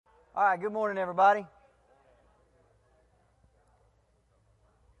All right, good morning, everybody.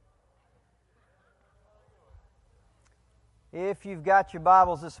 If you've got your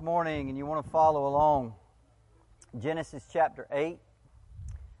Bibles this morning and you want to follow along, Genesis chapter 8.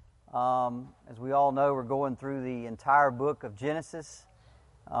 As we all know, we're going through the entire book of Genesis.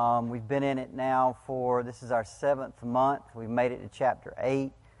 We've been in it now this is our 7th month. We've made it to chapter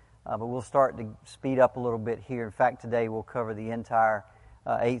 8, but we'll start to speed up a little bit here. In fact, today we'll cover the entire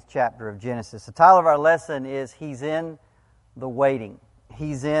 8th chapter of Genesis. The title of our lesson is He's in the Waiting.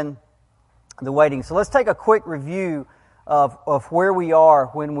 He's in the waiting. So let's take a quick review of where we are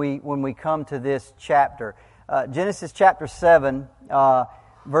when we come to this chapter. Genesis chapter 7,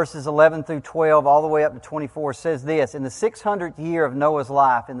 verses 11 through 12, all the way up to 24, says this: In the 600th year of Noah's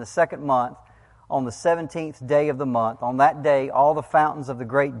life, in the 2nd month, on the 17th day of the month, on that day all the fountains of the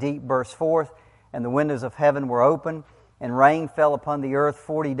great deep burst forth, and the windows of heaven were open, and rain fell upon the earth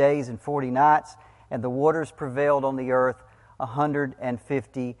 40 days and 40 nights, and the waters prevailed on the earth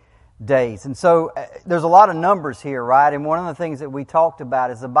 150 days. And so there's a lot of numbers here, right? And one of the things that we talked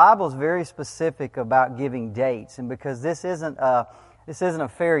about is the Bible is very specific about giving dates, and because this isn't a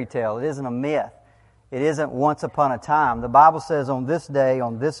fairy tale, it isn't a myth, it isn't once upon a time. The Bible says on this day,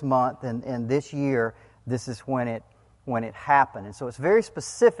 on this month, and this year, this is when it happened. And so it's very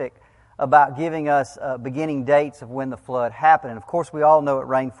specific about giving us beginning dates of when the flood happened. And of course, we all know it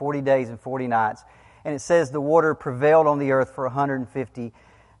rained 40 days and 40 nights. And it says the water prevailed on the earth for 150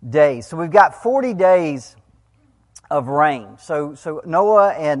 days. So we've got 40 days of rain. So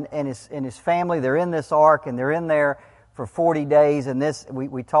Noah and his family, they're in this ark, and they're in there for 40 days. And this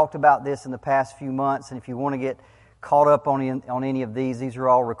we talked about this in the past few months. And if you want to get caught up on any of these are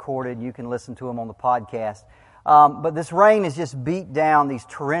all recorded. You can listen to them on the podcast. But this rain has just beat down, these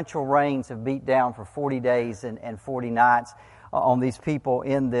torrential rains have beat down for 40 days and 40 nights on these people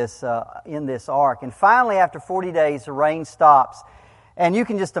in this ark. And finally, after 40 days, the rain stops. And you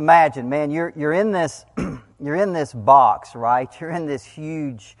can just imagine, man, you're in this you're in this box, right? You're in this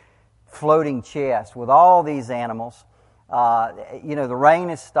huge floating chest with all these animals. The rain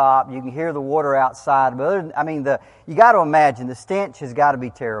has stopped. You can hear the water outside. But you got to imagine the stench has got to be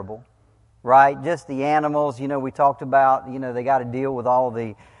terrible. Right, just the animals. We talked about. They got to deal with all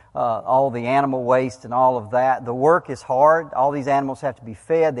the animal waste and all of that. The work is hard. All these animals have to be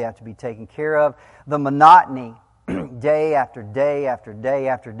fed. They have to be taken care of. The monotony, day after day after day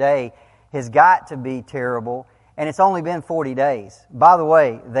after day, has got to be terrible. And it's only been 40 days. By the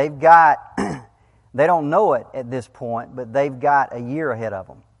way, they don't know it at this point, but they've got a year ahead of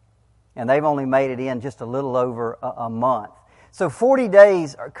them, and they've only made it in just a little over a month. So 40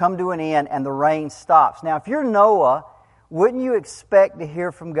 days come to an end and the rain stops. Now, if you're Noah, wouldn't you expect to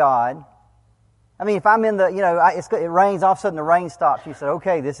hear from God? If I'm in it rains, all of a sudden the rain stops. You said,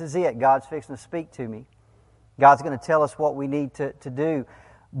 okay, this is it. God's fixing to speak to me. God's going to tell us what we need to do.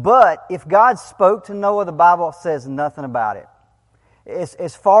 But if God spoke to Noah, the Bible says nothing about it.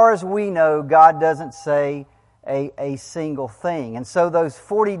 As far as we know, God doesn't say a single thing. And so those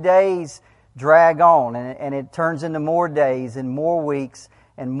 40 days drag on, and it turns into more days and more weeks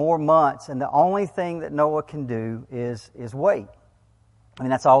and more months, and the only thing that Noah can do is wait.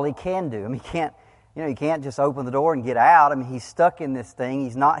 That's all he can do. He can't just open the door and get out. He's stuck in this thing.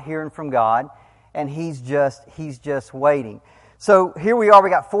 He's not hearing from God, and he's just waiting. So here we are. We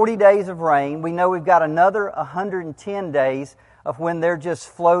got 40 days of rain. We know we've got another 110 days of when they're just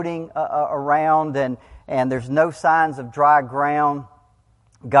floating around, and there's no signs of dry ground.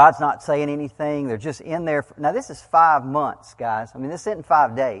 God's not saying anything. They're just in there. Now, this is 5 months, guys. This isn't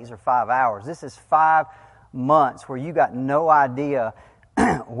 5 days or 5 hours. This is 5 months where you got no idea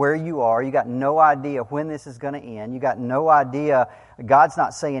where you are. You got no idea when this is going to end. You got no idea. God's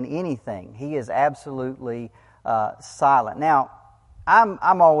not saying anything. He is absolutely silent. Now,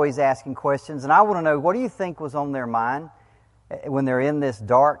 I'm always asking questions, and I want to know, what do you think was on their mind when they're in this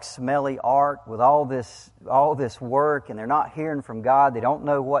dark, smelly ark with all this work, and they're not hearing from God? They don't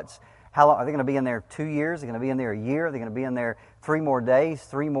know how long are they going to be in there? 2 years? Are they going to be in there a year? Are they going to be in there 3 more days?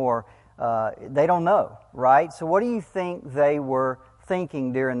 3 more? They don't know, right? So what do you think they were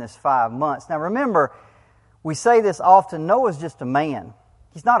thinking during this 5 months? Now remember, we say this often, Noah's just a man.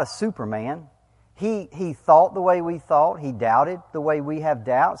 He's not a superman. He thought the way we thought. He doubted the way we have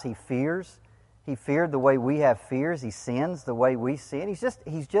doubts. He fears. He feared the way we have fears. He sins the way we sin.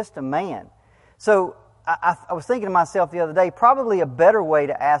 He's just a man. So I was thinking to myself the other day, probably a better way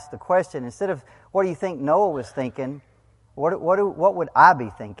to ask the question, instead of what do you think Noah was thinking, what would I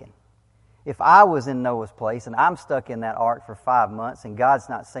be thinking? If I was in Noah's place and I'm stuck in that ark for 5 months and God's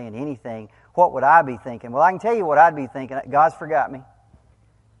not saying anything, what would I be thinking? Well, I can tell you what I'd be thinking. God's forgot me.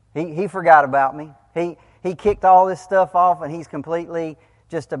 He forgot about me. He kicked all this stuff off, and he's completely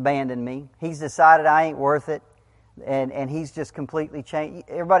just abandoned me. He's decided I ain't worth it, and he's just completely changed.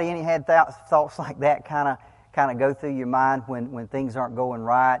 Everybody any had thoughts like that kind of go through your mind when things aren't going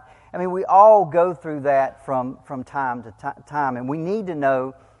right? I mean, we all go through that from time to time, and we need to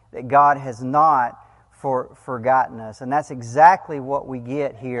know that God has not forgotten us. And that's exactly what we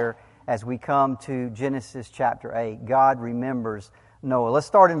get here as we come to Genesis chapter 8. God remembers Noah. Let's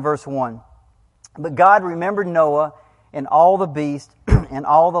start in verse 1. But God remembered Noah and all the beasts and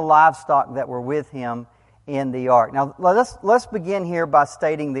all the livestock that were with him in the ark. Now, let's begin here by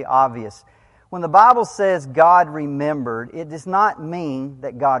stating the obvious. When the Bible says God remembered, it does not mean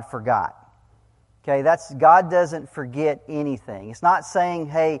that God forgot. Okay, God doesn't forget anything. It's not saying,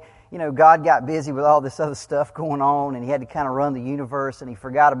 hey, God got busy with all this other stuff going on and he had to kind of run the universe and he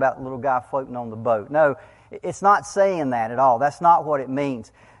forgot about the little guy floating on the boat. No, it's not saying that at all. That's not what it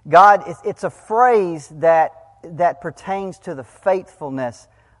means. God, it's a phrase that pertains to the faithfulness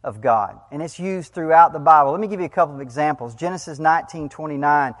of God. And it's used throughout the Bible. Let me give you a couple of examples. Genesis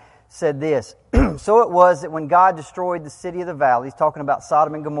 19:29 said this, So it was that when God destroyed the city of the valley, he's talking about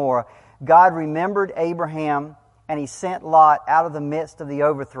Sodom and Gomorrah, God remembered Abraham, and he sent Lot out of the midst of the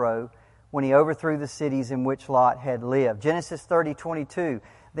overthrow when he overthrew the cities in which Lot had lived. Genesis 30:22,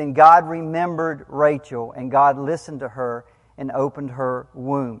 Then God remembered Rachel, and God listened to her and opened her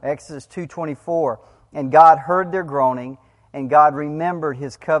womb. Exodus 2:24, And God heard their groaning, and God remembered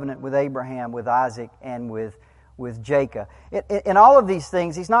His covenant with Abraham, with Isaac, and with Jacob. In all of these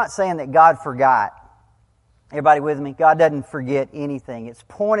things, He's not saying that God forgot. Everybody with me? God doesn't forget anything. It's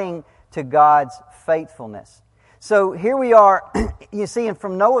pointing to God's faithfulness. So here we are, you see, and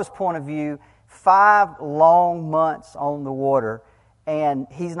from Noah's point of view, 5 long months on the water, and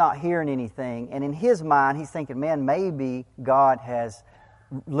he's not hearing anything. And in his mind, he's thinking, man, maybe God has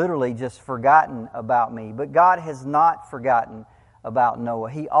literally just forgotten about me. But God has not forgotten about Noah.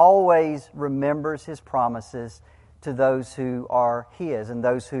 He always remembers His promises to those who are His and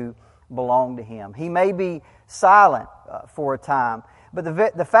those who belong to Him. He may be silent for a time, but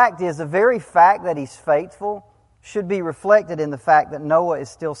the fact is, the very fact that He's faithful should be reflected in the fact that Noah is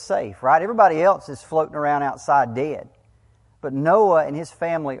still safe, right? Everybody else is floating around outside dead. But Noah and his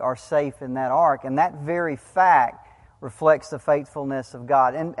family are safe in that ark, and that very fact reflects the faithfulness of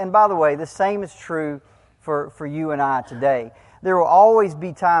God. And by the way, the same is true for you and I today. There will always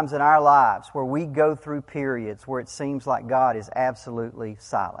be times in our lives where we go through periods where it seems like God is absolutely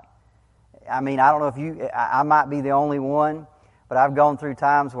silent. I mean, I don't know if I might be the only one, but I've gone through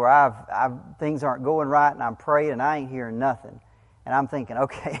times where things aren't going right, and I'm praying and I ain't hearing nothing. And I'm thinking,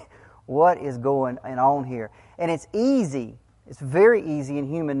 okay, what is going on here? And it's very easy in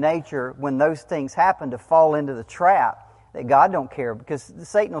human nature when those things happen to fall into the trap that God don't care, because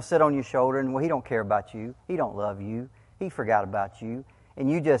Satan will sit on your shoulder and, well, he don't care about you. He don't love you. He forgot about you.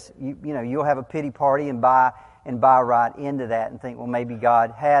 And you'll have a pity party and buy right into that and think, well, maybe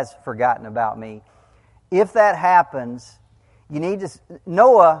God has forgotten about me. If that happens,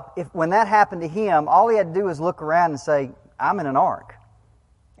 Noah, when that happened to him, all he had to do was look around and say, I'm in an ark.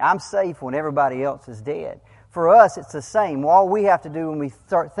 I'm safe when everybody else is dead. For us, it's the same. All we have to do when we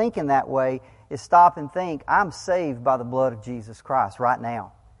start thinking that way is stop and think, I'm saved by the blood of Jesus Christ right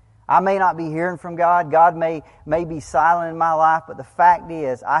now. I may not be hearing from God. God may be silent in my life, but the fact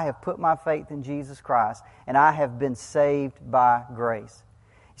is, I have put my faith in Jesus Christ, and I have been saved by grace.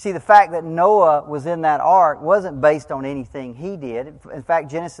 You see, the fact that Noah was in that ark wasn't based on anything he did. In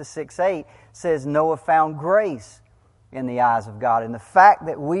fact, Genesis 6:8 says Noah found grace in the eyes of God. And the fact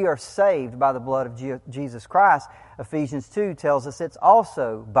that we are saved by the blood of Jesus Christ, Ephesians 2 tells us it's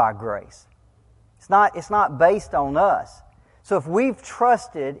also by grace. It's not based on us. So if we've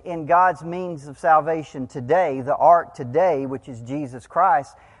trusted in God's means of salvation today, the ark today, which is Jesus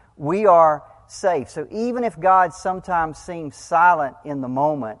Christ, we are safe. So even if God sometimes seems silent in the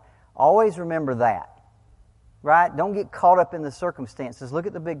moment, always remember that. Right? Don't get caught up in the circumstances. Look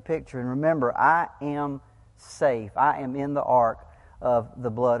at the big picture and remember, I am safe. I am in the ark of the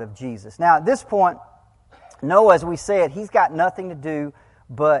blood of Jesus. Now at this point, Noah, as we said, he's got nothing to do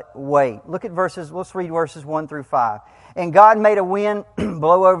but wait. Let's read verses 1 through 5. And God made a wind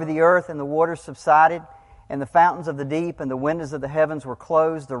blow over the earth, and the waters subsided, and the fountains of the deep and the windows of the heavens were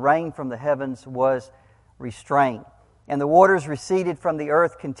closed. The rain from the heavens was restrained. And the waters receded from the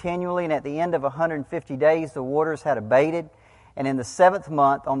earth continually, and at the end of 150 days the waters had abated. And in the 7th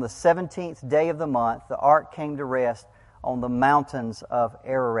month, on the 17th day of the month, the ark came to rest on the mountains of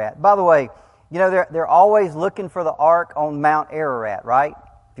Ararat. By the way, they're always looking for the ark on Mount Ararat, right?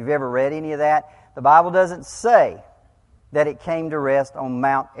 If you've ever read any of that, the Bible doesn't say that it came to rest on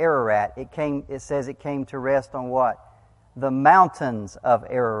Mount Ararat. It says it came to rest on what? The mountains of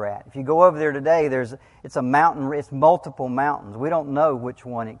Ararat. If you go over there today, it's a mountain. It's multiple mountains. We don't know which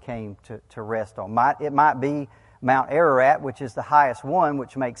one it came to rest on. It might be Mount Ararat, which is the highest one,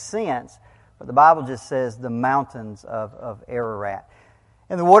 which makes sense. But the Bible just says the mountains of Ararat.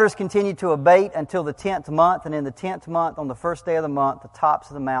 And the waters continued to abate until the 10th month. And in the 10th month, on the first day of the month, the tops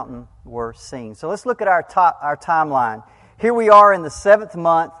of the mountain were seen. So let's look at our timeline. Here we are in the 7th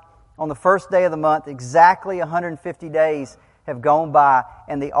month. On the first day of the month, exactly 150 days have gone by,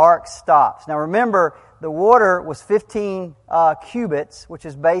 and the ark stops. Now remember, the water was 15 cubits, which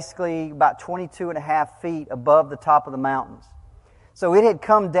is basically about 22 and a half feet above the top of the mountains. So it had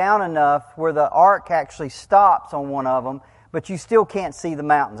come down enough where the ark actually stops on one of them, but you still can't see the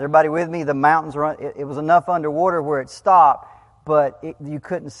mountains. Everybody with me? The mountains it was enough underwater where it stopped, but you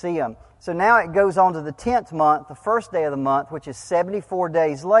couldn't see them. So now it goes on to the 10th month, the first day of the month, which is 74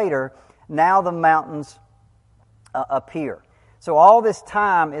 days later. Now the mountains appear. So all this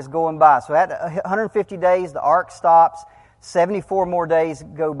time is going by. So at 150 days, the ark stops. 74 more days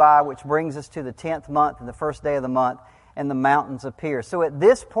go by, which brings us to the 10th month and the first day of the month, and the mountains appear. So at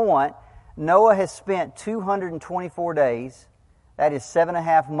this point, Noah has spent 224 days, that is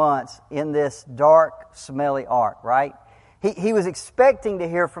 7.5 months, in this dark, smelly ark, right? He was expecting to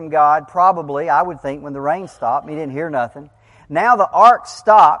hear from God, probably, I would think, when the rain stopped. He didn't hear nothing. Now the ark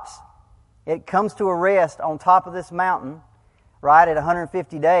stops. It comes to a rest on top of this mountain, right, at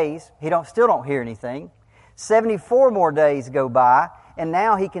 150 days. He still don't hear anything. 74 more days go by, and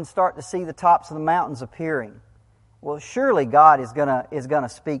now he can start to see the tops of the mountains appearing. Well, surely God is gonna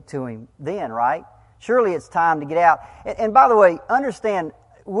speak to him then, right? Surely it's time to get out. And by the way, understand,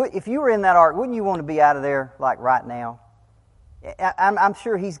 if you were in that ark, wouldn't you want to be out of there like right now? I'm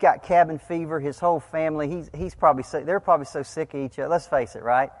sure he's got cabin fever. His whole family. He's probably they're probably so sick of each other. Let's face it,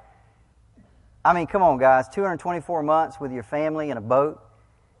 right? I mean, come on, guys. 224 months with your family in a boat.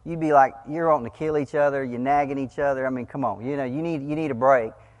 You'd be like, you're wanting to kill each other. You're nagging each other. I mean, come on. You need a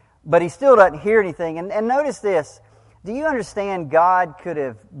break. But he still doesn't hear anything. And notice this. Do you understand God could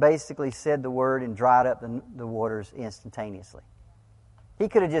have basically said the word and dried up the waters instantaneously? He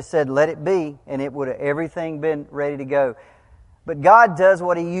could have just said, let it be, and it would have everything been ready to go. But God does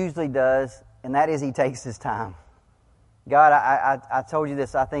what He usually does, and that is He takes His time. God, I told you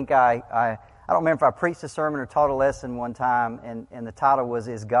this. I think I don't remember if I preached a sermon or taught a lesson one time, and the title was,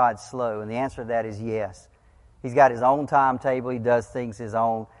 Is God Slow? And the answer to that is yes. He's got His own timetable. He does things His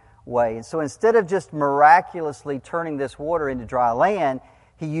own way. And so instead of just miraculously turning this water into dry land,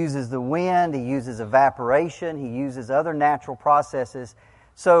 He uses the wind, He uses evaporation, He uses other natural processes.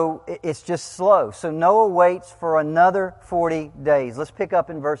 So it's just slow. So Noah waits for another 40 days. Let's pick up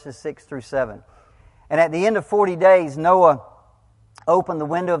in verses 6 through 7. And at the end of 40 days, Noah opened the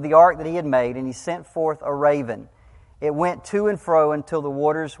window of the ark that he had made, and he sent forth a raven. It went to and fro until the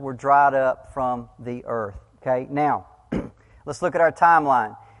waters were dried up from the earth. Okay, now, let's look at our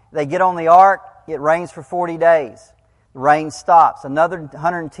timeline. They get on the ark, it rains for 40 days. The rain stops. Another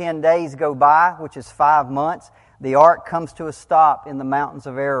 110 days go by, which is 5 months. The ark comes to a stop in the mountains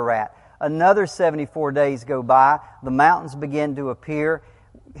of Ararat. Another 74 days go by. The mountains begin to appear.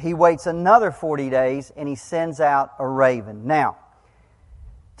 He waits another 40 days, and he sends out a raven. Now,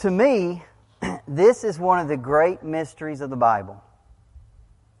 to me, this is one of the great mysteries of the Bible.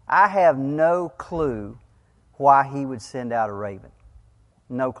 I have no clue why he would send out a raven.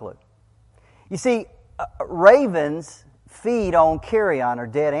 No clue. You see, ravens feed on carrion or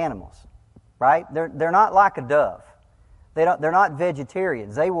dead animals, right? They're not like a dove. They're not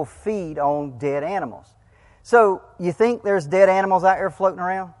vegetarians. They will feed on dead animals. So you think there's dead animals out there floating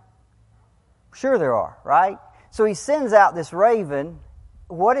around? Sure there are, right? So he sends out this raven.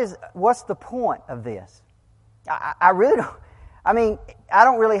 What's the point of this? I really don't. I mean, I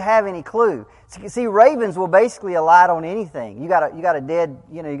don't really have any clue. See, ravens will basically alight on anything. You got a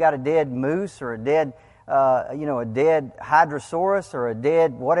dead moose or a dead hadrosaurus or a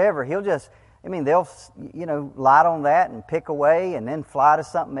dead whatever. They'll light on that and pick away, and then fly to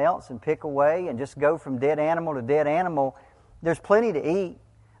something else and pick away, and just go from dead animal to dead animal. There's plenty to eat.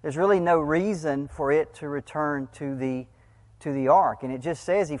 There's really no reason for it to return to the ark, and it just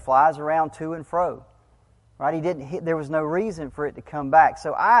says he flies around to and fro. Right? There was no reason for it to come back.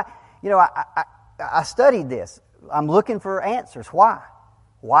 So I studied this. I'm looking for answers. Why?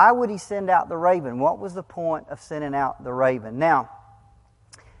 Why would he send out the raven? What was the point of sending out the raven? Now,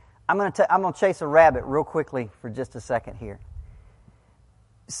 I'm going to chase a rabbit real quickly for just a second here.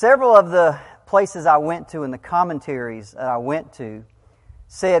 Several of the places I went to and the commentaries that I went to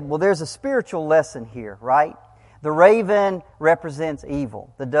said, well, there's a spiritual lesson here, right? The raven represents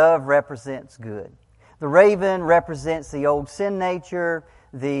evil. The dove represents good. The raven represents the old sin nature.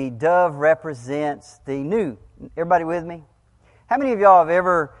 The dove represents the new. Everybody with me? How many of y'all have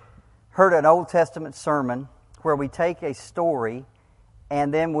ever heard an Old Testament sermon where we take a story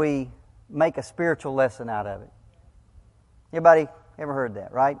and then we make a spiritual lesson out of it? Anybody ever heard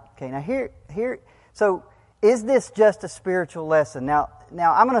that, right? Okay, now here. So is this just a spiritual lesson? Now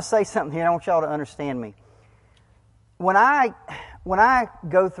I'm going to say something here. I want y'all to understand me. When I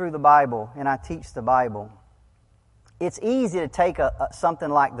go through the Bible and I teach the Bible, it's easy to take something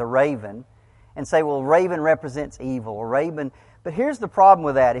like the raven and say, well, raven represents evil, or raven. But here's the problem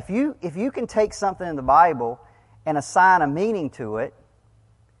with that. If you can take something in the Bible and assign a meaning to it,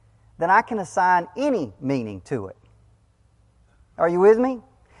 then I can assign any meaning to it. Are you with me?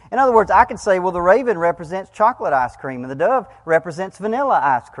 In other words, I can say, well, the raven represents chocolate ice cream and the dove represents vanilla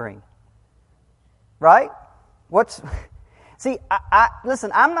ice cream. Right?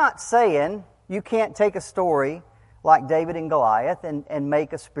 Listen, I'm not saying you can't take a story like David and Goliath and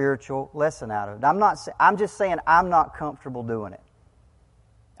make a spiritual lesson out of it. I'm just saying I'm not comfortable doing it.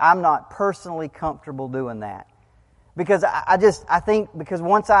 I'm not personally comfortable doing that. Because I think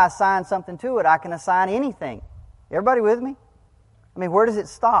once I assign something to it, I can assign anything. Everybody with me? I mean, where does it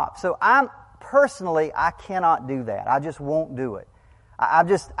stop? So I cannot do that. I just won't do it.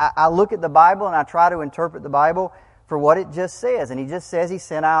 I look at the Bible and I try to interpret the Bible for what it just says. And he just says he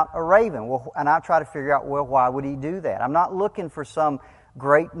sent out a raven. Well, and I try to figure out, well, why would he do that? I'm not looking for some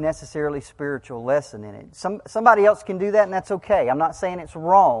great necessarily spiritual lesson in it. Somebody else can do that and that's okay. I'm not saying it's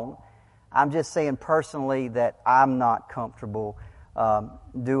wrong. I'm just saying personally that I'm not comfortable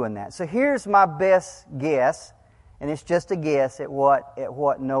doing that. So here's my best guess, and it's just a guess at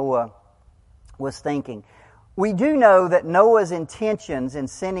what Noah was thinking. We do know that Noah's intentions in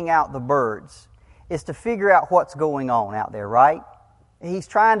sending out the birds is to figure out what's going on out there, right? He's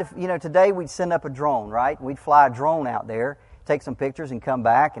trying to, today we'd send up a drone, right? We'd fly a drone out there, take some pictures and come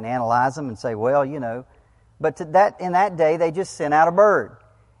back and analyze them and say, well, But in that day, they just sent out a bird.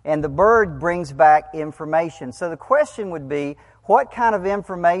 And the bird brings back information. So the question would be, what kind of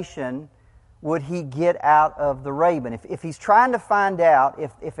information would he get out of the raven? If he's trying to find out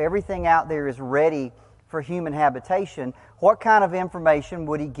if everything out there is ready for human habitation, what kind of information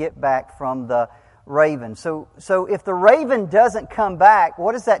would he get back from the raven? So if the raven doesn't come back,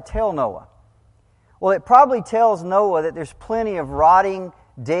 what does that tell Noah? Well, it probably tells Noah that there's plenty of rotting,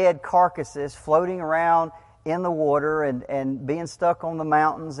 dead carcasses floating around in the water and being stuck on the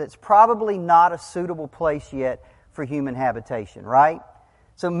mountains. It's probably not a suitable place yet for human habitation, right?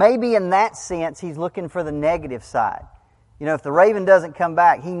 So maybe in that sense, he's looking for the negative side. If the raven doesn't come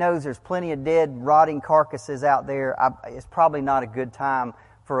back, he knows there's plenty of dead, rotting carcasses out there. It's probably not a good time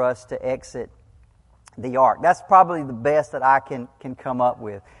for us to exit the ark. That's probably the best that I can come up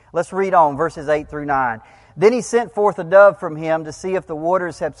with. Let's read on, verses 8 through 9. Then he sent forth a dove from him to see if the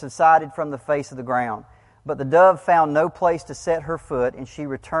waters had subsided from the face of the ground. But the dove found no place to set her foot, and she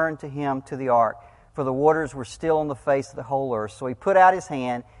returned to him to the ark, for the waters were still on the face of the whole earth. So he put out his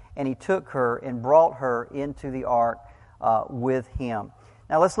hand, and he took her and brought her into the ark with him.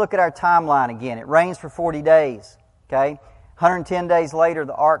 Now let's look at our timeline again. It rains for 40 days. Okay, 110 days later,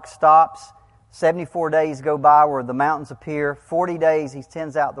 the ark stops. 74 days go by where the mountains appear. 40 days, he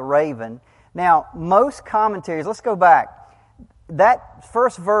sends out the raven. Now, most commentaries, let's go back. That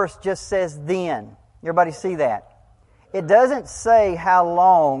first verse just says then. Everybody see that? It doesn't say how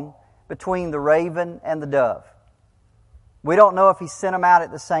long between the raven and the dove. We don't know if he sent them out at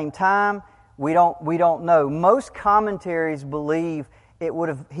the same time. We don't know. Most commentaries believe he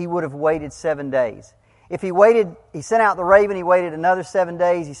would have waited 7 days. If he sent out the raven, he waited another 7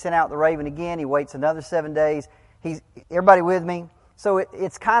 days. He sent out the raven again, he waits another 7 days. Everybody with me? So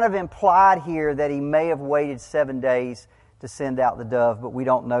it's kind of implied here that he may have waited 7 days to send out the dove, but we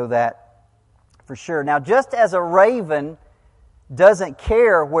don't know that for sure. Now, just as a raven doesn't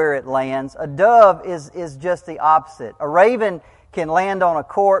care where it lands, a dove is just the opposite. A raven can land on a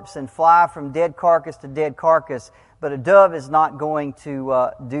corpse and fly from dead carcass to dead carcass, but a dove is not going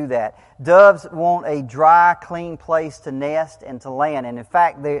to do that. Doves want a dry, clean place to nest and to land. And in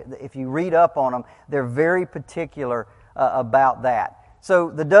fact, if you read up on them, they're very particular about that.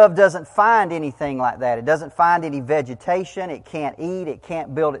 So the dove doesn't find anything like that. It doesn't find any vegetation. It can't eat. It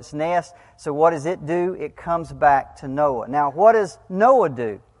can't build its nest. So what does it do? It comes back to Noah. Now, what does Noah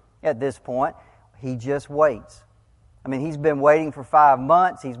do at this point? He just waits. I mean, he's been waiting for 5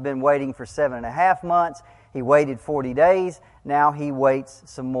 months. He's been waiting for 7.5 months. He waited 40 days. Now he waits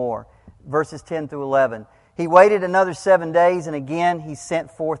some more. Verses 10 through 11. He waited another 7 days, and again he sent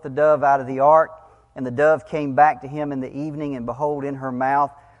forth the dove out of the ark. And the dove came back to him in the evening, and behold, in her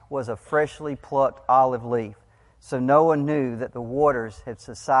mouth was a freshly plucked olive leaf. So Noah knew that the waters had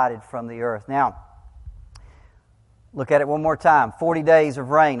subsided from the earth. Now, look at it one more time. 40 days of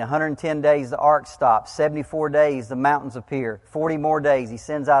rain, 110 days the ark stops, 74 days the mountains appear, 40 more days he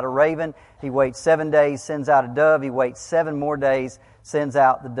sends out a raven, he waits 7 days, sends out a dove, he waits 7 more days, sends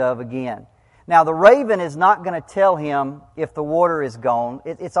out the dove again. Now the raven is not going to tell him if the water is gone.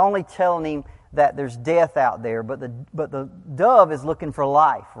 It's only telling him that there's death out there, but the dove is looking for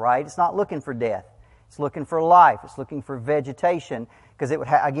life, right? It's not looking for death. It's looking for life. It's looking for vegetation, because it would,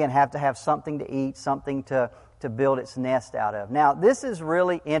 again, have to have something to eat, something to build its nest out of. Now, this is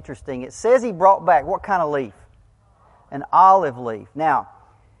really interesting. It says he brought back what kind of leaf? An olive leaf. Now,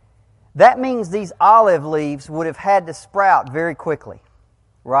 that means these olive leaves would have had to sprout very quickly,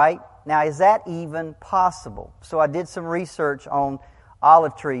 right? Now, is that even possible? So I did some research on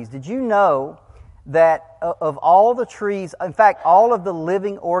olive trees. Did you know that of all the trees, in fact, all of the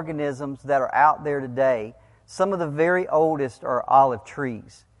living organisms that are out there today, some of the very oldest are olive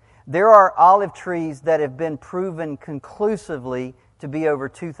trees. There are olive trees that have been proven conclusively to be over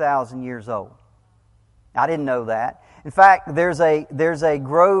 2,000 years old. I didn't know that. In fact, there's a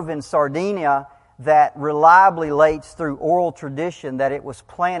grove in Sardinia that reliably relates through oral tradition that it was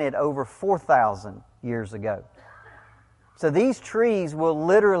planted over 4,000 years ago. So these trees will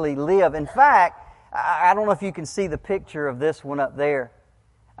literally live. In fact, I don't know if you can see the picture of this one up there.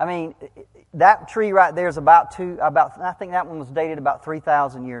 I mean, that tree right there is I think that one was dated about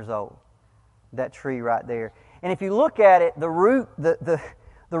 3,000 years old. That tree right there. And if you look at it, the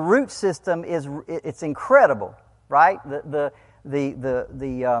root system it's incredible, right? The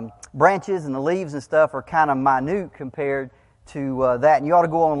branches and the leaves and stuff are kind of minute compared to that. And you ought to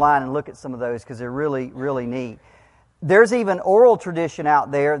go online and look at some of those, because they're really, really neat. There's even oral tradition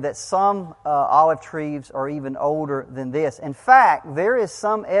out there that some olive trees are even older than this. In fact, there is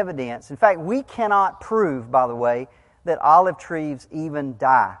some evidence. In fact, we cannot prove, by the way, that olive trees even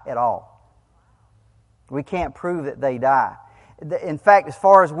die at all. We can't prove that they die. In fact, as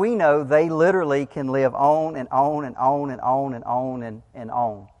far as we know, they literally can live on and on and on and on and on and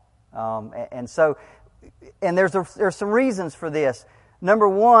on. And there's some reasons for this. Number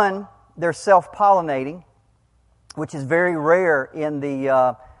one, they're self-pollinating, which is very rare in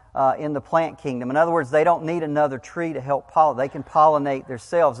the plant kingdom. In other words, they don't need another tree to help pollinate. They can pollinate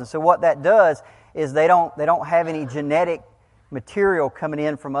themselves. And so what that does is they don't have any genetic material coming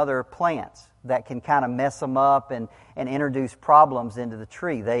in from other plants that can kind of mess them up and introduce problems into the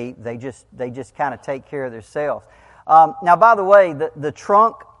tree. They just kind of take care of themselves. Now, by the way, the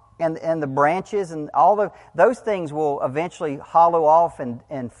trunk and the branches and all those things will eventually hollow off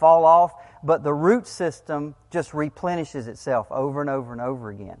and fall off, but the root system just replenishes itself over and over and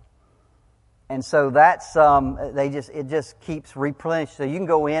over again. And so that's it just keeps replenishing. So you can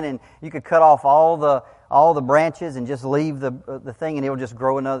go in and you could cut off all the branches and just leave the thing, and it'll just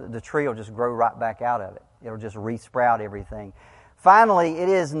grow the tree will just grow right back out of it. It'll just re-sprout everything. Finally, it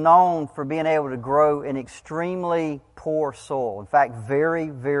is known for being able to grow in extremely poor soil. In fact, very,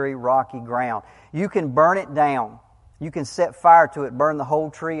 very rocky ground. You can burn it down. You can set fire to it, burn the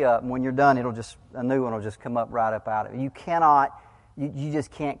whole tree up, and when you're done, a new one will just come up right up out of it. You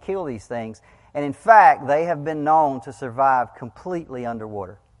just can't kill these things. And in fact, they have been known to survive completely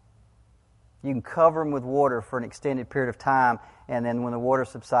underwater. You can cover them with water for an extended period of time, and then when the water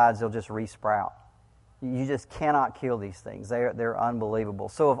subsides, they'll just re-sprout. You just cannot kill these things. They're unbelievable.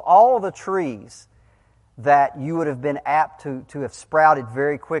 So of all the trees that you would have been apt to have sprouted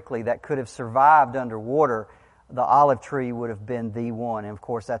very quickly that could have survived underwater, the olive tree would have been the one. And of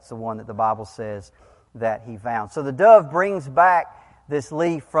course, that's the one that the Bible says that he found. So the dove brings back this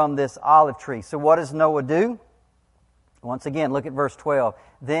leaf from this olive tree. So what does Noah do? Once again, look at verse 12.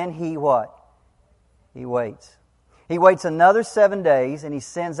 Then he what? He waits. He waits another 7 days, and he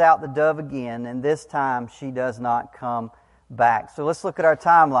sends out the dove again, and this time she does not come back. So let's look at our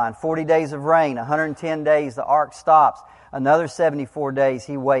timeline. 40 days of rain, 110 days, the ark stops. Another 74 days,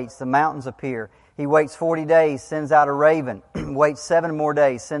 he waits. The mountains appear. He waits 40 days, sends out a raven. Waits 7 more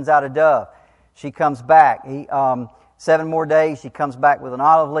days, sends out a dove. She comes back. 7 more days, she comes back with an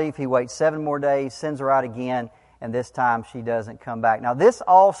olive leaf. He waits 7 more days, sends her out again, and this time she doesn't come back. Now, this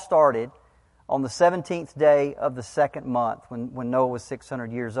all started on the 17th day of the second month when Noah was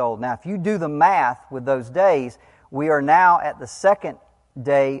 600 years old. Now, if you do the math with those days, we are now at the second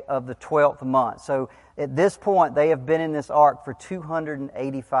day of the 12th month. So at this point, they have been in this ark for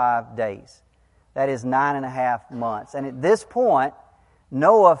 285 days. That is 9.5 months. And at this point,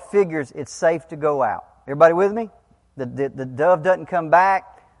 Noah figures it's safe to go out. Everybody with me? The dove doesn't come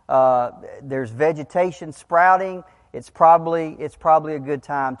back. There's vegetation sprouting. It's probably a good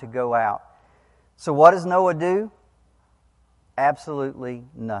time to go out. So what does Noah do? Absolutely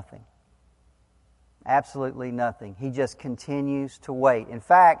nothing. Absolutely nothing. He just continues to wait. In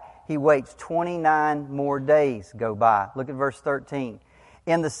fact, he waits 29 more days go by. Look at verse 13.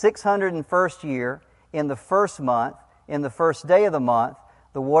 In the 601st year, in the first month, in the first day of the month,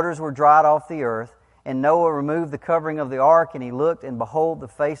 the waters were dried off the earth, and Noah removed the covering of the ark, and he looked, and behold, the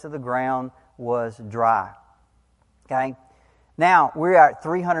face of the ground was dry. Okay? Now, we're at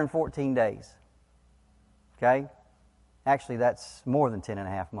 314 days. Okay? Actually, that's more than 10 and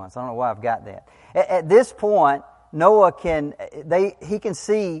a half months. I don't know why I've got that. At this point, Noah he can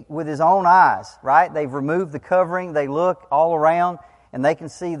see with his own eyes, right? They've removed the covering. They look all around, and they can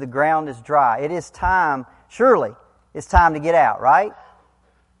see the ground is dry. It is time, surely, it's time to get out, right?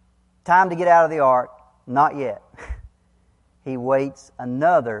 Time to get out of the ark. Not yet. He waits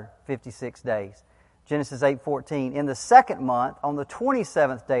another 56 days. Genesis 8:14. In the second month, on the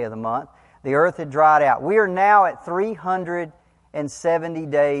 27th day of the month, the earth had dried out. We are now at 370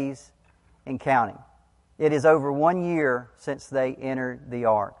 days and counting. It is over 1 year since they entered the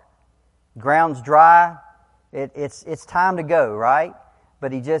ark. Ground's dry. It's time to go, right?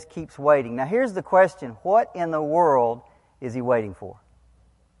 But he just keeps waiting. Now here's the question. What in the world is he waiting for?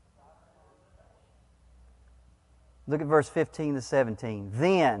 Look at verse 15 to 17.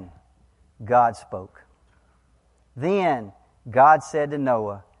 Then God spoke. Then God said to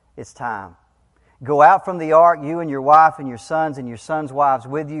Noah, it's time. Go out from the ark, you and your wife and your sons' wives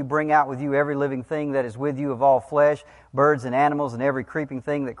with you. Bring out with you every living thing that is with you of all flesh, birds and animals, and every creeping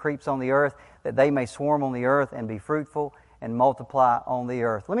thing that creeps on the earth, that they may swarm on the earth and be fruitful and multiply on the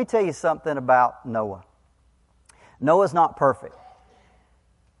earth. Let me tell you something about Noah. Noah's not perfect.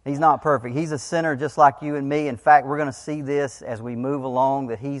 He's not perfect. He's a sinner just like you and me. In fact, we're going to see this as we move along,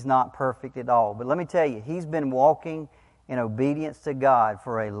 that he's not perfect at all. But let me tell you, he's been walking in obedience to God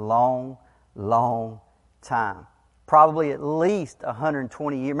for a long, long time. Probably at least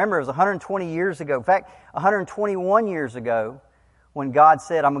 120 years. Remember, it was 120 years ago. In fact, 121 years ago, when God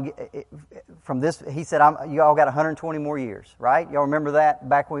said, "I'm gonna get, from this," He said, "Y'all got 120 more years." Right? Y'all remember that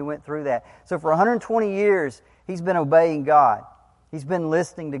back when we went through that. So for 120 years, he's been obeying God. He's been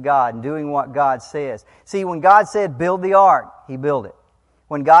listening to God and doing what God says. See, when God said, "Build the ark," he built it.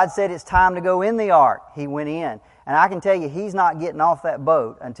 When God said it's time to go in the ark, he went in. And I can tell you, he's not getting off that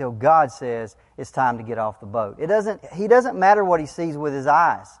boat until God says it's time to get off the boat. He doesn't matter what he sees with his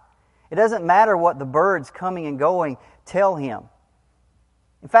eyes. It doesn't matter what the birds coming and going tell him.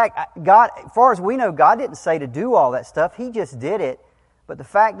 In fact, God, as far as we know, God didn't say to do all that stuff. He just did it. But the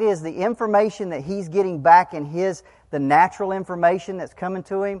fact is, the information that he's getting back in the natural information that's coming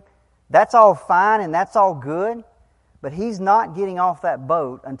to him, that's all fine and that's all good. But he's not getting off that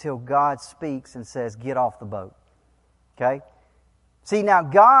boat until God speaks and says, get off the boat. Okay? See, now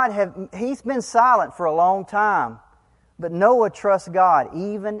he's been silent for a long time, but Noah trusts God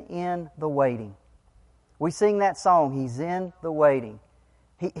even in the waiting. We sing that song, He's in the waiting.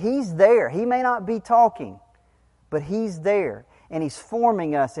 He's there. He may not be talking, but He's there. And He's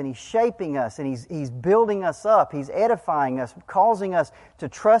forming us, and He's shaping us, and He's building us up. He's edifying us, causing us to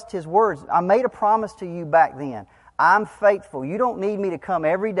trust His words. I made a promise to you back then. I'm faithful. You don't need me to come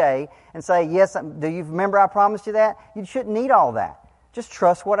every day and say, yes, do you remember I promised you that? You shouldn't need all that. Just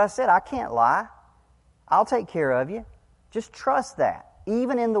trust what I said. I can't lie. I'll take care of you. Just trust that.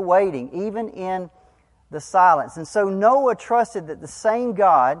 Even in the waiting, even in the silence. And so Noah trusted that the same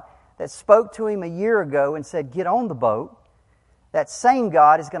God that spoke to him a year ago and said, get on the boat, that same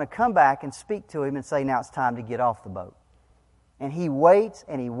God is going to come back and speak to him and say, now it's time to get off the boat. And he waits,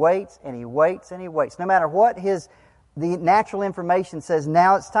 and he waits, and he waits, and he waits. No matter what the natural information says,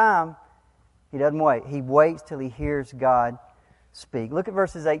 now it's time, he doesn't wait. He waits till he hears God speak. Look at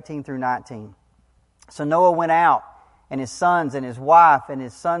verses 18 through 19. So Noah went out, and his sons and his wife and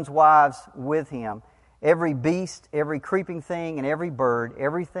his sons' wives with him. Every beast, every creeping thing, and every bird,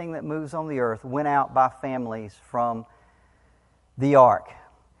 everything that moves on the earth went out by families from the ark.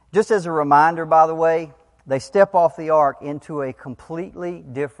 Just as a reminder, by the way, they step off the ark into a completely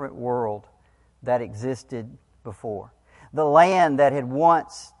different world that existed before. The land that had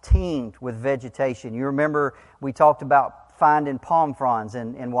once teemed with vegetation. You remember we talked about finding palm fronds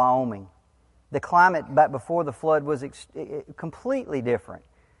in Wyoming. The climate back before the flood was completely different.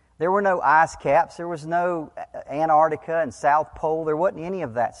 There were no ice caps. There was no Antarctica and South Pole. There wasn't any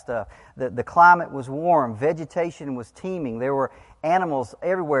of that stuff. The climate was warm. Vegetation was teeming. There were animals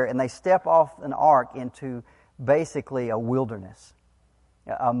everywhere. And they step off an ark into basically a wilderness,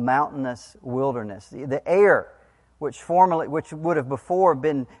 a mountainous wilderness. The air which would have before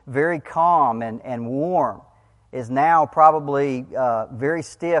been very calm and warm, is now probably very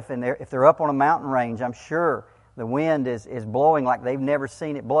stiff. And if they're up on a mountain range, I'm sure the wind is blowing like they've never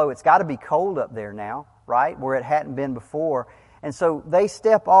seen it blow. It's got to be cold up there now, right, where it hadn't been before. And so they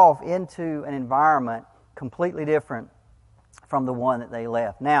step off into an environment completely different from the one that they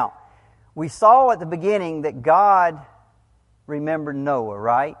left. Now, we saw at the beginning that God remembered Noah,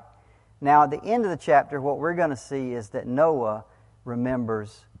 right? Now, at the end of the chapter, what we're going to see is that Noah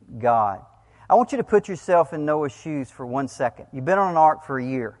remembers God. I want you to put yourself in Noah's shoes for 1 second. You've been on an ark for a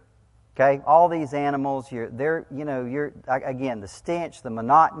year, okay? All these animals, again, the stench, the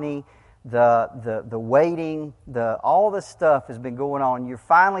monotony, the waiting, all this stuff has been going on. You're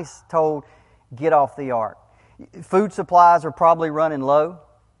finally told, get off the ark. Food supplies are probably running low,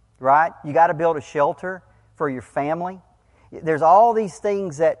 right? You got to build a shelter for your family. There's all these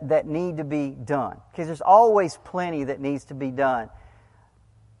things that need to be done, because there's always plenty that needs to be done.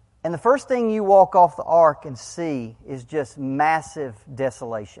 And the first thing you walk off the ark and see is just massive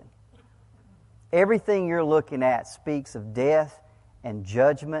desolation. Everything you're looking at speaks of death and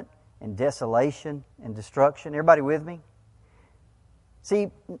judgment and desolation and destruction. Everybody with me? See,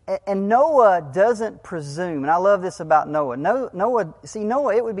 and Noah doesn't presume, and I love this about Noah.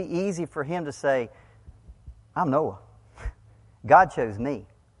 Noah, it would be easy for him to say, I'm Noah. God chose me.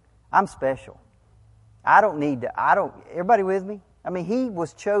 I'm special. Everybody with me? I mean, he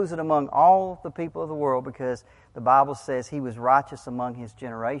was chosen among all the people of the world because the Bible says he was righteous among his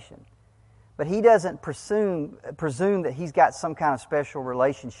generation. But he doesn't presume that he's got some kind of special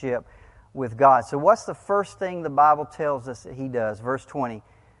relationship with God. So what's the first thing the Bible tells us that he does? Verse 20,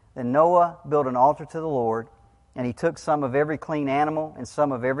 then Noah built an altar to the Lord, and he took some of every clean animal and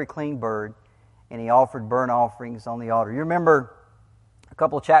some of every clean bird, and he offered burnt offerings on the altar. You remember a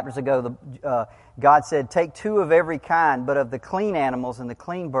couple of chapters ago, God said, take 2 of every kind, but of the clean animals and the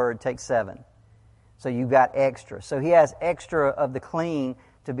clean bird, take 7. So you've got extra. So he has extra of the clean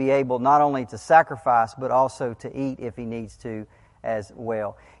to be able not only to sacrifice, but also to eat if he needs to as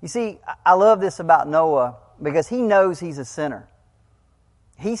well. You see, I love this about Noah because he knows he's a sinner.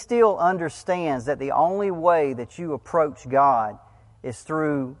 He still understands that the only way that you approach God is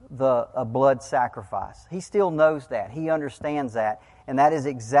through a blood sacrifice. He still knows that. He understands that. And that is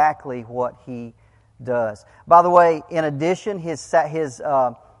exactly what he does. By the way, in addition, his sacrifice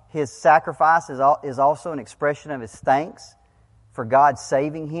is also an expression of his thanks for God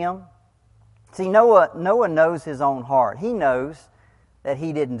saving him. See, Noah knows his own heart. He knows that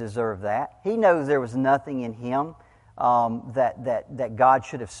he didn't deserve that. He knows there was nothing in him that God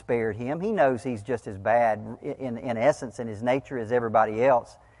should have spared him. He knows he's just as bad in essence in his nature as everybody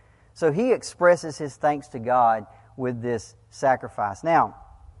else. So he expresses his thanks to God with this sacrifice. Now,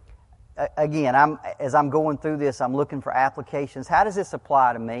 again, as I'm going through this, I'm looking for applications. How does this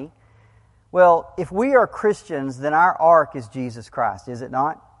apply to me? Well, if we are Christians, then our ark is Jesus Christ, is it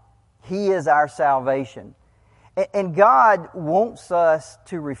not? He is our salvation. And God wants us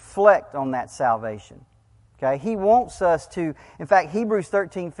to reflect on that salvation. Okay? He wants us to, in fact, Hebrews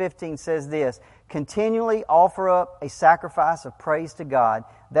 13:15 says this, continually offer up a sacrifice of praise to God.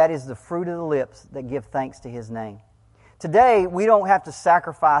 That is the fruit of the lips that give thanks to His name. Today, we don't have to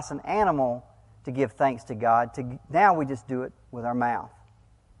sacrifice an animal to give thanks to God. Now we just do it with our mouth.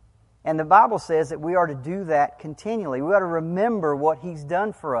 And the Bible says that we are to do that continually. We ought to remember what He's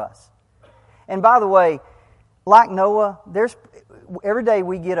done for us. And by the way, like Noah, every day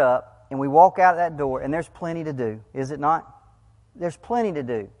we get up and we walk out that door, and there's plenty to do, is it not? There's plenty to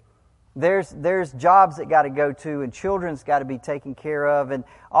do. There's jobs that got to go to, and children's got to be taken care of, and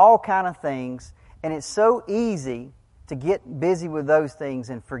all kind of things. And it's so easy to get busy with those things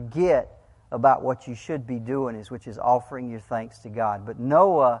and forget about what you should be doing, which is offering your thanks to God. But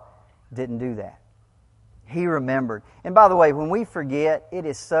Noah didn't do that. He remembered. And by the way, when we forget, it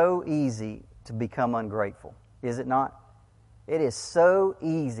is so easy to become ungrateful, is it not? It is so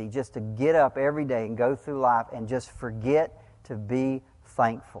easy just to get up every day and go through life and just forget to be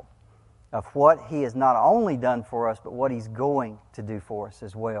thankful of what He has not only done for us, but what He's going to do for us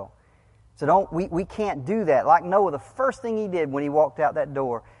as well. So we can't do that. Like Noah, the first thing he did when he walked out that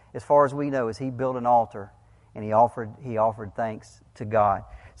door, as far as we know, is he built an altar and he offered thanks to God.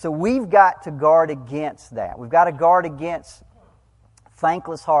 So we've got to guard against that. We've got to guard against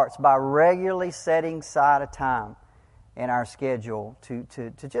thankless hearts by regularly setting aside a time in our schedule to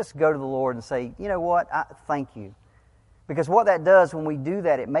just go to the Lord and say, you know what, thank you. Because what that does when we do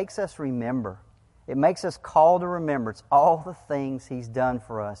that, it makes us remember. It makes us call to remembrance all the things He's done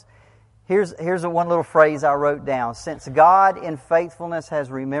for us. Here's one little phrase I wrote down. Since God in faithfulness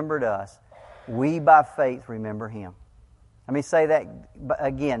has remembered us, we by faith remember Him. Let me say that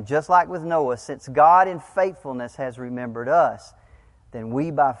again. Just like with Noah, since God in faithfulness has remembered us, then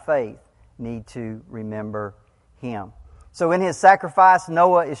we by faith need to remember Him. So in his sacrifice,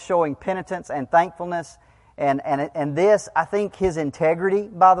 Noah is showing penitence and thankfulness. And this, I think his integrity,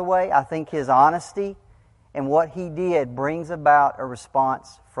 by the way, I think his honesty and what he did brings about a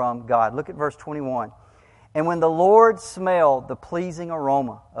response from God. Look at verse 21. And when the Lord smelled the pleasing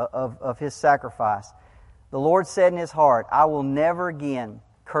aroma of his sacrifice, the Lord said in his heart, I will never again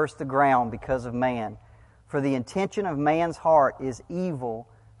curse the ground because of man, for the intention of man's heart is evil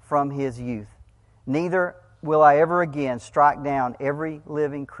from his youth. Neither will I ever again strike down every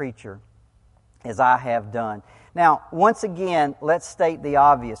living creature as I have done. Now, once again, let's state the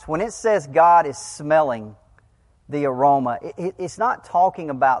obvious. When it says God is smelling the aroma, it's not talking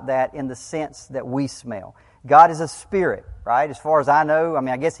about that in the sense that we smell. God is a spirit, right? As far as I know,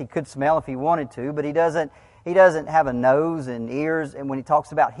 I guess He could smell if He wanted to, but He doesn't have a nose and ears. And when He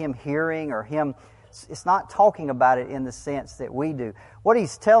talks about Him hearing or Him, it's not talking about it in the sense that we do. What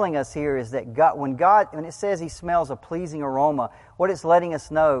He's telling us here is that when it says He smells a pleasing aroma, what it's letting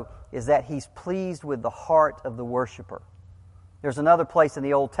us know is that He's pleased with the heart of the worshiper. There's another place in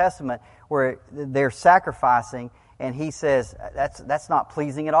the Old Testament where they're sacrificing, and He says, that's not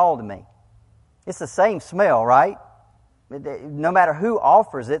pleasing at all to me. It's the same smell, right? No matter who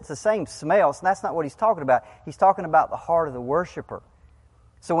offers it, it's the same smell. So that's not what He's talking about. He's talking about the heart of the worshiper.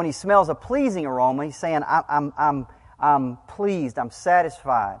 So when He smells a pleasing aroma, He's saying, I'm pleased, I'm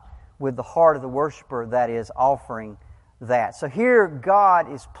satisfied with the heart of the worshiper that is offering that. So here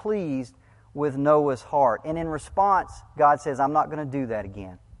God is pleased with Noah's heart. And in response, God says, I'm not going to do that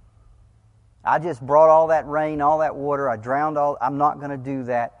again. I just brought all that rain, all that water, I drowned I'm not going to do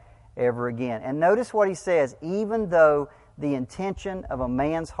that ever again. And notice what He says, even though the intention of a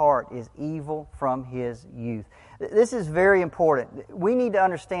man's heart is evil from his youth. This is very important. We need to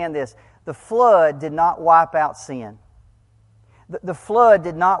understand this. The flood did not wipe out sin. The flood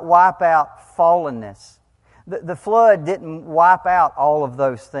did not wipe out fallenness. The flood didn't wipe out all of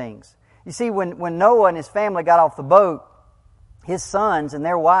those things. You see, when Noah and his family got off the boat, his sons and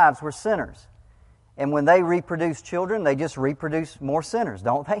their wives were sinners. And when they reproduce children, they just reproduce more sinners,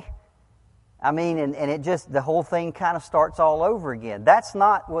 don't they? And it just, the whole thing kind of starts all over again. That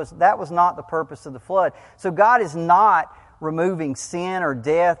was not the purpose of the flood. So God is not removing sin or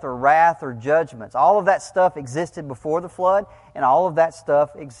death or wrath or judgments. All of that stuff existed before the flood, and all of that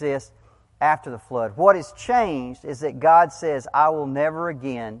stuff exists after the flood. What has changed is that God says, I will never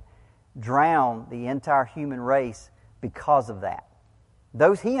again drown the entire human race because of that.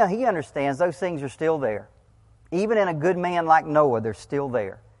 He understands those things are still there. Even in a good man like Noah, they're still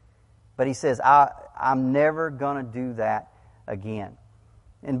there. But He says, I'm never going to do that again.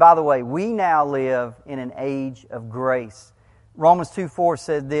 And by the way, we now live in an age of grace. Romans 2:4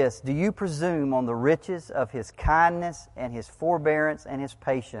 said this, do you presume on the riches of His kindness and His forbearance and His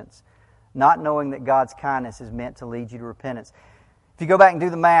patience, not knowing that God's kindness is meant to lead you to repentance? If you go back and do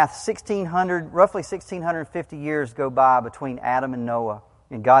the math, roughly 1,650 years go by between Adam and Noah.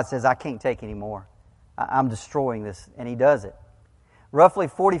 And God says, I can't take any more. I'm destroying this. And He does it. Roughly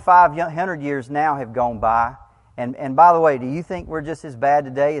 4,500 years now have gone by. And by the way, do you think we're just as bad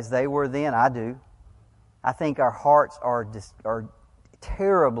today as they were then? I do. I think our hearts are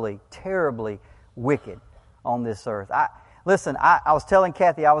terribly, terribly wicked on this earth. I was telling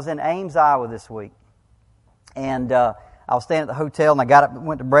Kathy, I was in Ames, Iowa this week. And I was staying at the hotel, and I got up,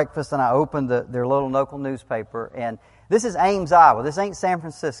 went to breakfast, and I opened their little local newspaper. And this is Ames, Iowa. This ain't San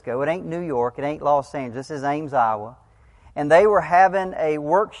Francisco. It ain't New York. It ain't Los Angeles. This is Ames, Iowa. And they were having a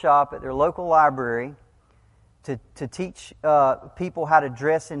workshop at their local library to teach people how to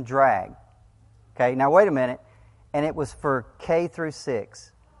dress in drag. Okay, now wait a minute. And it was for K through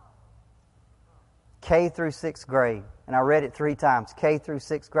 6. K through 6th grade. And I read it 3 times. K through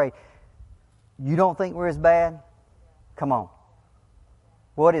 6th grade. You don't think we're as bad? Come on.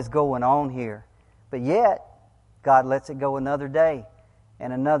 What is going on here? But yet, God lets it go another day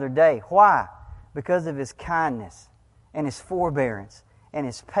and another day. Why? Because of His kindness and His forbearance and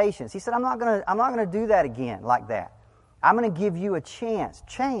His patience. He said, I'm not going to do that again like that. I'm going to give you a chance.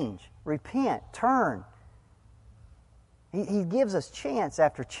 Change. Repent. Turn. He gives us chance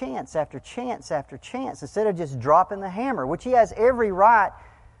after chance after chance after chance instead of just dropping the hammer, which He has every right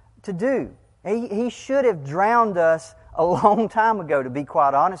to do. He should have drowned us a long time ago, to be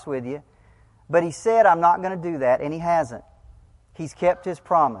quite honest with you. But He said, I'm not going to do that, and He hasn't. He's kept His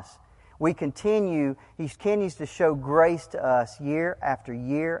promise. He continues to show grace to us year after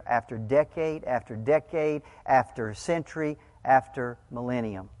year, after decade, after century, after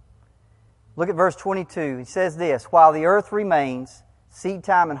millennium. Look at verse 22. He says this, "While the earth remains, seed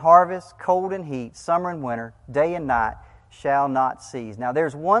time and harvest, cold and heat, summer and winter, day and night shall not cease." Now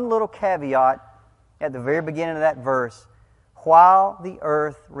there's one little caveat at the very beginning of that verse. While the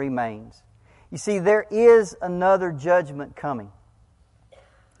earth remains. You see, there is another judgment coming.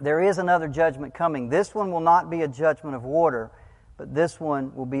 There is another judgment coming. This one will not be a judgment of water, but this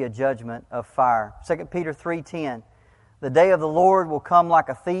one will be a judgment of fire. 2 Peter 3:10, "The day of the Lord will come like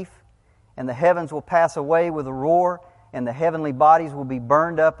a thief, and the heavens will pass away with a roar, and the heavenly bodies will be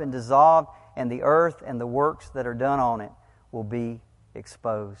burned up and dissolved, and the earth and the works that are done on it will be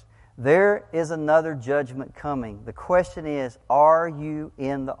exposed." There is another judgment coming. The question is, are you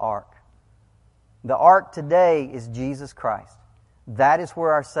in the ark? The ark today is Jesus Christ. That is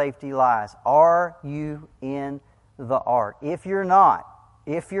where our safety lies. Are you in the ark? If you're not,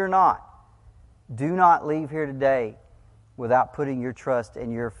 do not leave here today without putting your trust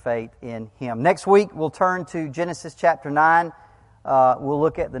and your faith in Him. Next week, we'll turn to Genesis chapter 9. We'll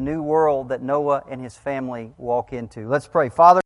look at the new world that Noah and his family walk into. Let's pray. Father,